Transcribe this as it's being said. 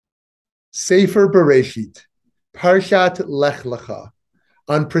Sefer Bereshit, Parshat Lech Lecha,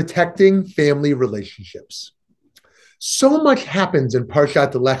 on protecting family relationships. So much happens in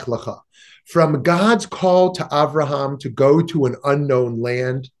Parshat Lech Lecha, from God's call to Avraham to go to an unknown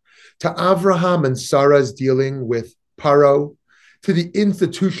land, to Avraham and Sarah's dealing with Paro, to the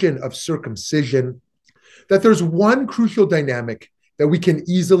institution of circumcision, that there's one crucial dynamic that we can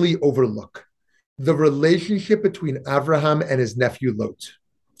easily overlook: the relationship between Avraham and his nephew Lot.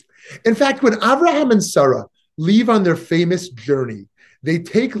 In fact, when Avraham and Sarah leave on their famous journey, they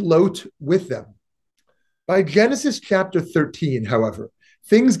take Lot with them. By Genesis chapter 13, however,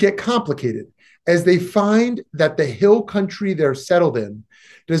 things get complicated as they find that the hill country they're settled in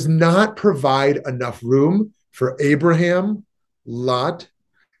does not provide enough room for Abraham, Lot,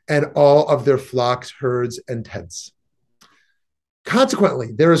 and all of their flocks, herds, and tents.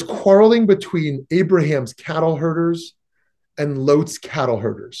 Consequently, there is quarreling between Abraham's cattle herders and Lot's cattle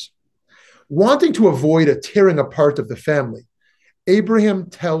herders. Wanting to avoid a tearing apart of the family, Abraham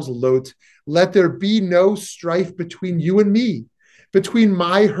tells Lot, "Let there be no strife between you and me, between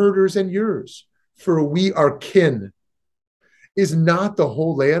my herders and yours, for we are kin. Is not the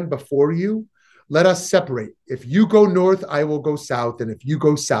whole land before you? Let us separate. If you go north, I will go south, and if you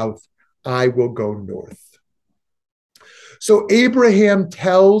go south, I will go north." So Abraham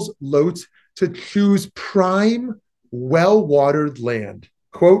tells Lot to choose prime, well-watered land,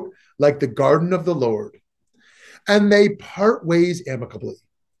 quote, like the garden of the Lord, and they part ways amicably.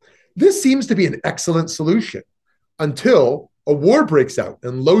 This seems to be an excellent solution until a war breaks out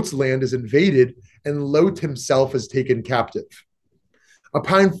and Lot's land is invaded and Lot himself is taken captive.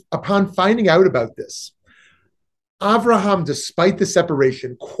 Upon finding out about this, Avraham, despite the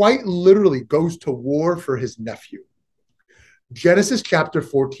separation, quite literally goes to war for his nephew. Genesis chapter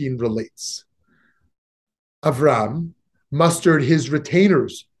 14 relates, Avram mustered his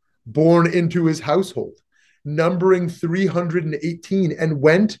retainers born into his household, numbering 318, and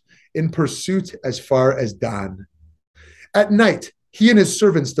went in pursuit as far as Dan. At night, he and his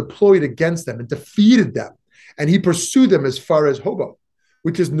servants deployed against them and defeated them, and he pursued them as far as Hobo,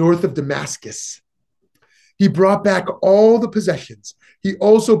 which is north of Damascus. He brought back all the possessions. He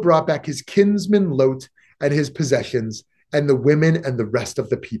also brought back his kinsman Lot and his possessions, and the women and the rest of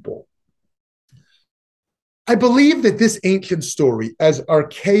the people. I believe that this ancient story, as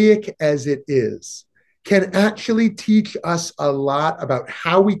archaic as it is, can actually teach us a lot about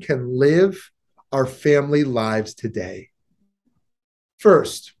how we can live our family lives today.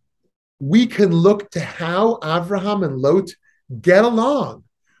 First, we can look to how Avraham and Lot get along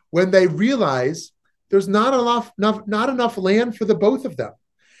when they realize there's not enough land for the both of them,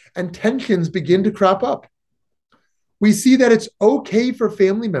 and tensions begin to crop up. We see that it's okay for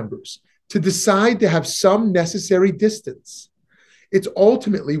family members to decide to have some necessary distance. It's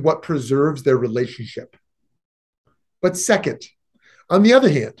ultimately what preserves their relationship. But second, on the other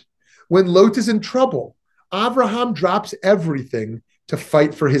hand, when Lot is in trouble, Avraham drops everything to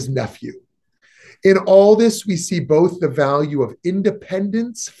fight for his nephew. In all this, we see both the value of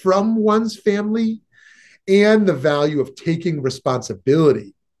independence from one's family and the value of taking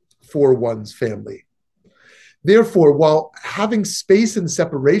responsibility for one's family. Therefore, while having space and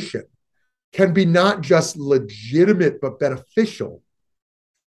separation can be not just legitimate but beneficial,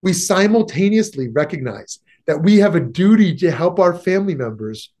 we simultaneously recognize that we have a duty to help our family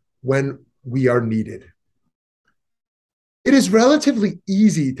members when we are needed. It is relatively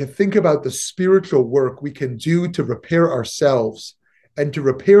easy to think about the spiritual work we can do to repair ourselves and to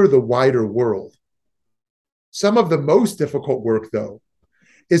repair the wider world. Some of the most difficult work, though,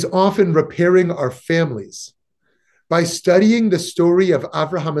 is often repairing our families. By studying the story of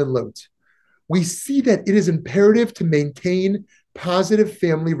Avraham and Lot, we see that it is imperative to maintain positive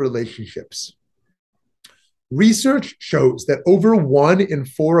family relationships. Research shows that over 1 in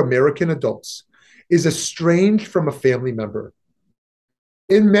 4 American adults is estranged from a family member.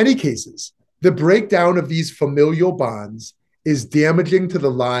 In many cases, the breakdown of these familial bonds is damaging to the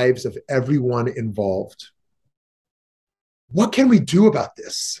lives of everyone involved. What can we do about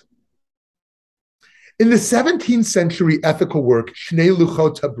this? In the 17th century ethical work, Shnei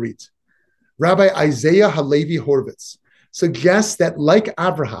Luchot Habrit, Rabbi Isaiah Halevi Horvitz suggests that, like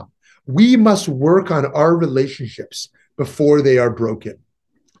Avraham, we must work on our relationships before they are broken.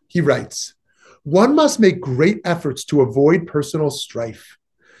 He writes, "One must make great efforts to avoid personal strife.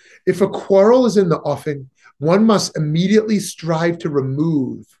 If a quarrel is in the offing, one must immediately strive to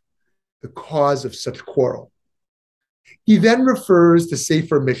remove the cause of such quarrel." He then refers to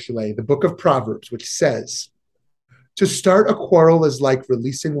Sefer Mishlei, the book of Proverbs, which says, "To start a quarrel is like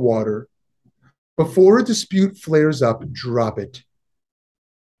releasing water. Before a dispute flares up, drop it."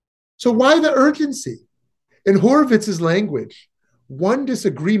 So why the urgency? In Horowitz's language, one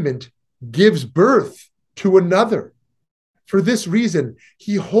disagreement gives birth to another. For this reason,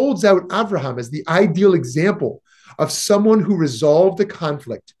 he holds out Abraham as the ideal example of someone who resolved the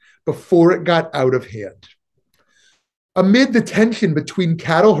conflict before it got out of hand. Amid the tension between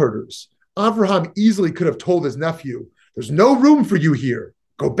cattle herders, Abraham easily could have told his nephew, "There's no room for you here.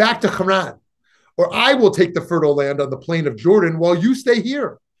 Go back to Haran, or I will take the fertile land on the plain of Jordan while you stay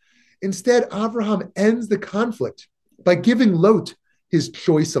here." Instead, Abraham ends the conflict by giving Lot his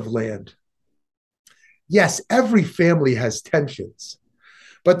choice of land. Yes, every family has tensions,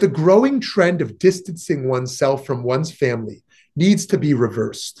 but the growing trend of distancing oneself from one's family needs to be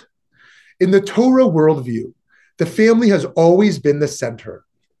reversed. In the Torah worldview, the family has always been the center.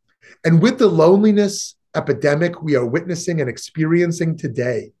 And with the loneliness epidemic we are witnessing and experiencing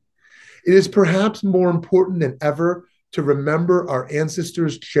today, it is perhaps more important than ever to remember our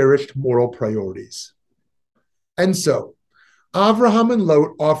ancestors' cherished moral priorities. And so, Avraham and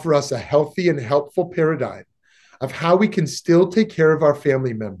Lot offer us a healthy and helpful paradigm of how we can still take care of our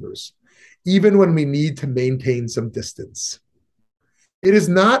family members, even when we need to maintain some distance. It is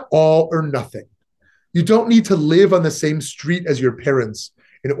not all or nothing. You don't need to live on the same street as your parents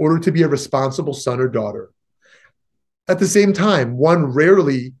in order to be a responsible son or daughter. At the same time, one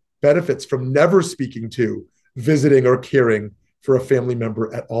rarely benefits from never speaking to, visiting, or caring for a family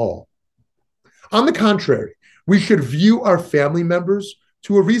member at all. On the contrary, we should view our family members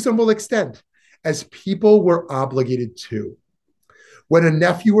to a reasonable extent as people we're obligated to. When a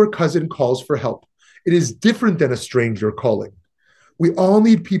nephew or cousin calls for help, it is different than a stranger calling. We all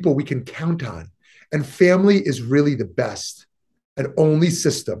need people we can count on, and family is really the best and only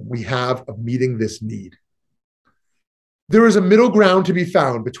system we have of meeting this need. There is a middle ground to be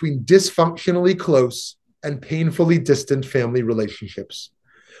found between dysfunctionally close and painfully distant family relationships.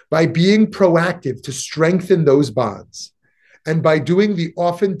 By being proactive to strengthen those bonds, and by doing the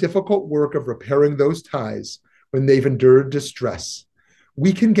often difficult work of repairing those ties when they've endured distress,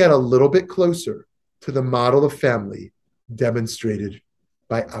 we can get a little bit closer to the model of family demonstrated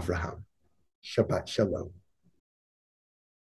by Avraham. Shabbat Shalom.